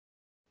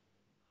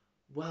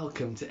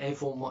Welcome to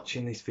everyone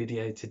watching this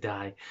video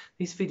today.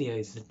 This video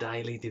is the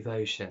daily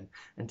devotion,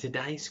 and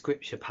today's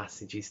scripture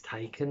passage is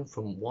taken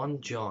from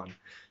 1 John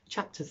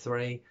chapter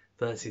 3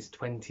 verses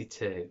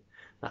 22.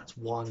 That's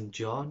 1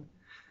 John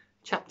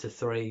chapter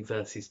 3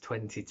 verses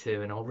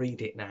 22, and I'll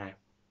read it now.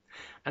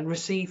 And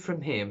receive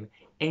from him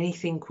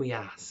anything we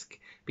ask,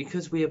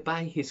 because we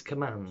obey his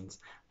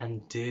commands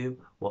and do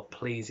what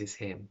pleases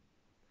him.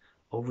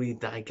 I'll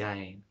read that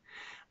again.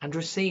 And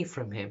receive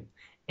from him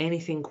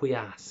anything we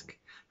ask,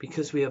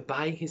 because we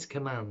obey his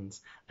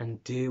commands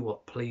and do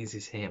what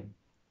pleases him.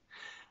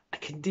 A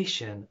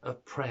condition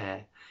of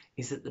prayer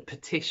is that the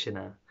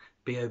petitioner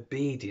be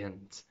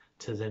obedient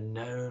to the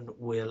known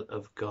will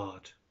of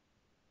God.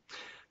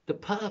 The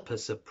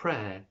purpose of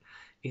prayer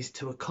is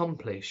to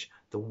accomplish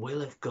the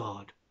will of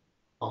God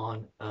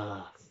on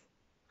earth.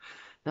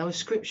 Now, a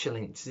scripture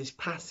link to this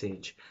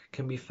passage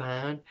can be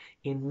found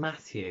in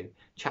Matthew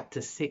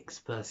chapter 6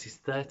 verses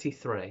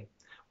 33,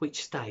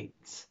 which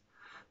states,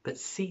 "But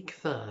seek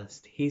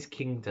first his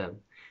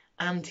kingdom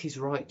and his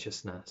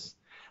righteousness,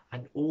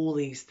 and all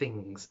these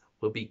things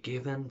will be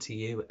given to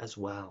you as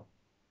well."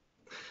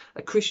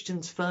 A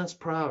Christian's first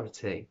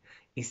priority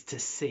is to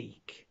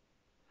seek,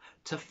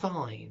 to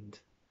find,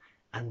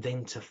 and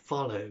then to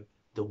follow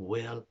the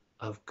will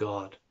of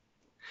God.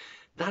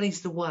 That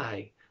is the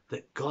way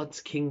that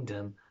God's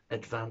kingdom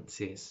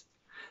advances.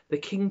 The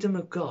kingdom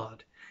of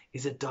God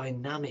is a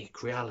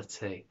dynamic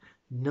reality,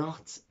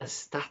 not a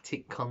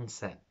static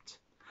concept.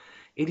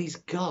 It is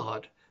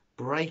God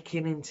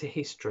breaking into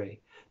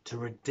history to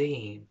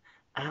redeem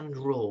and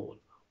rule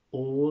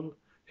all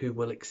who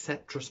will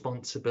accept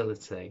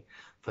responsibility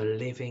for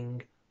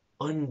living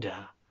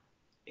under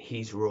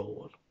his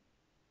rule.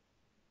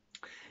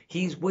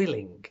 He is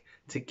willing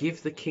to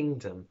give the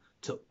kingdom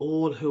to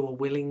all who are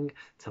willing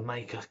to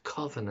make a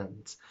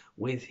covenant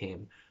with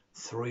him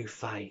through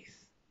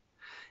faith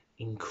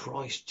in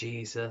Christ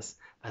Jesus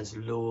as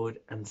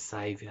Lord and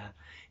Saviour.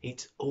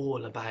 It's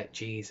all about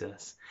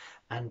Jesus,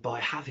 and by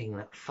having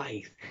that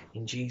faith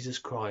in Jesus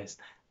Christ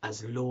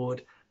as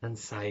Lord and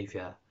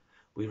Saviour,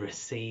 we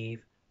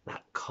receive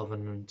that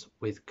covenant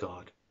with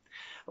God.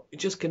 We're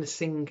just going to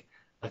sing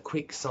a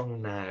quick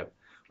song now,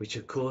 which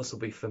of course will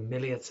be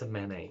familiar to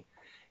many.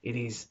 It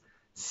is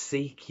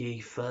 "Seek ye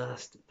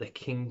first the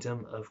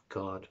kingdom of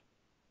God."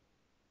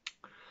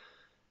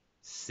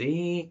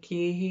 Seek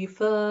ye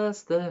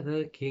first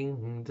the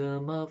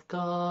kingdom of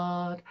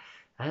God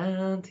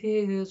and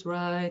his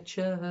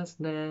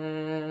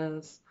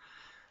righteousness,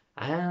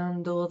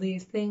 and all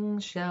these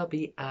things shall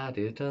be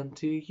added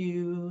unto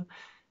you.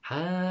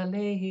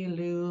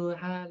 Hallelujah,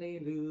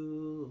 hallelujah,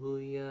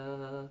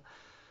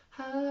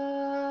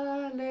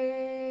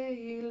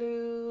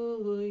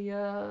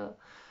 hallelujah,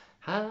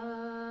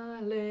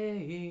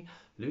 hallelujah,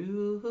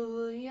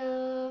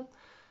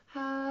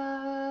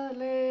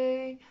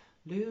 hallelujah,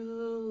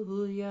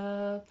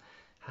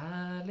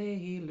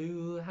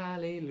 hallelujah,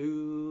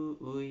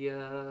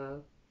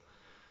 hallelujah.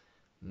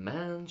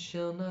 Man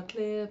shall not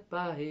live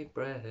by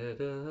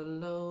bread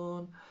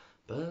alone,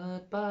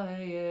 but by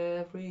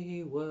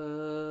every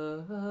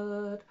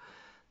word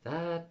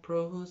that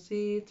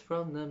proceeds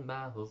from the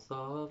mouth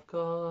of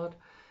God.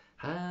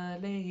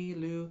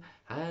 Hallelujah,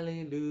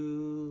 hallelujah,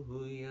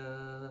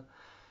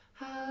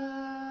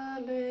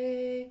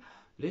 hallelujah,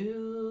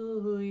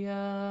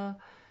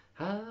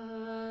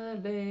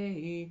 hallelujah,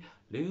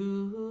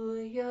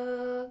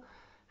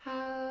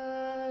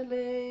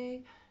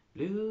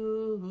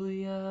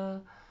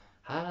 hallelujah,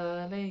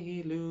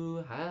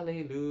 hallelujah,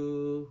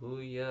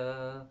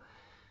 hallelujah.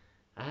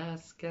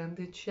 Ask and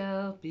it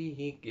shall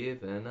be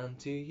given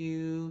unto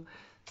you.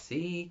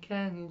 Seek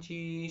and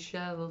ye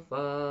shall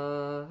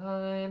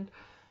find.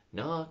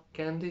 Knock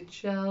and it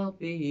shall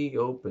be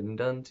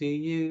opened unto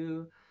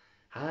you.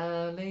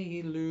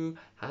 Hallelujah,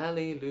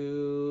 hallelujah,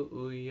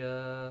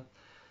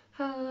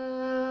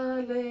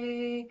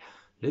 hallelujah,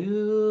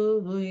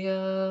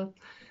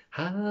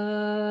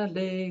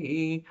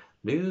 hallelujah,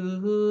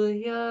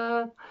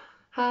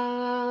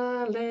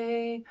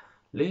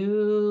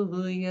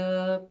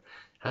 hallelujah,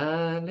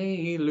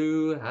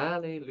 hallelujah,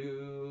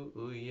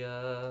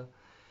 hallelujah.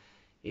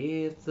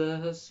 If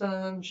the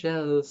Son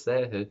shall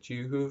set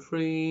you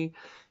free,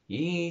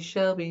 ye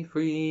shall be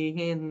free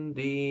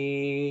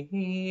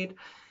indeed.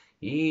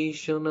 Ye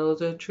shall know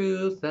the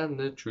truth, and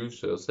the truth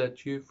shall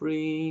set you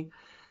free.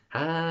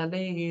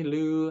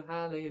 Hallelujah,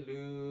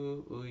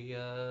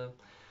 hallelujah,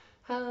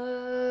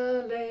 hallelujah,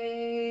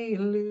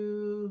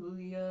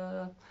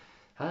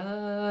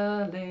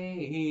 hallelujah,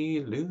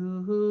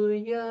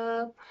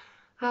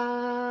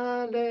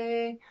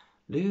 hallelujah,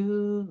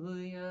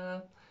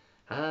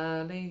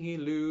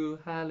 hallelujah,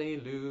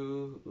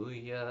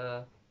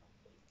 hallelujah.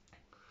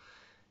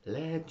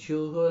 Let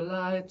your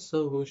light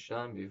so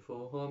shine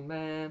before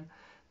men,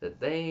 that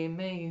they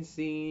may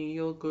see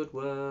your good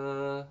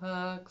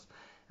works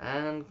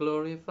and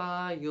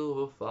glorify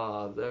your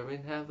Father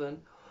in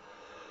heaven.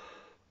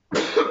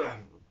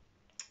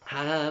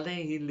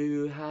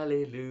 Hallelujah,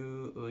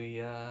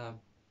 hallelujah.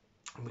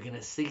 And we're going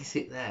to cease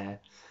it there,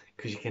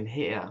 because you can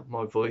hear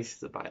my voice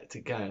is about to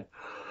go.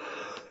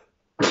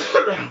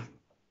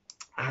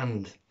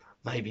 And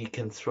maybe you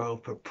can throw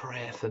up a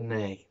prayer for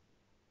me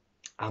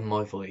and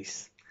my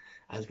voice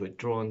as we're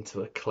drawn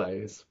to a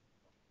close.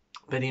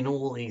 But in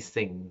all these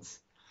things,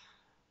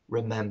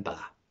 remember,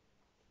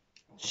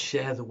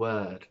 share the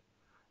word,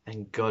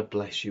 and God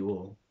bless you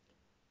all.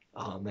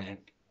 Amen.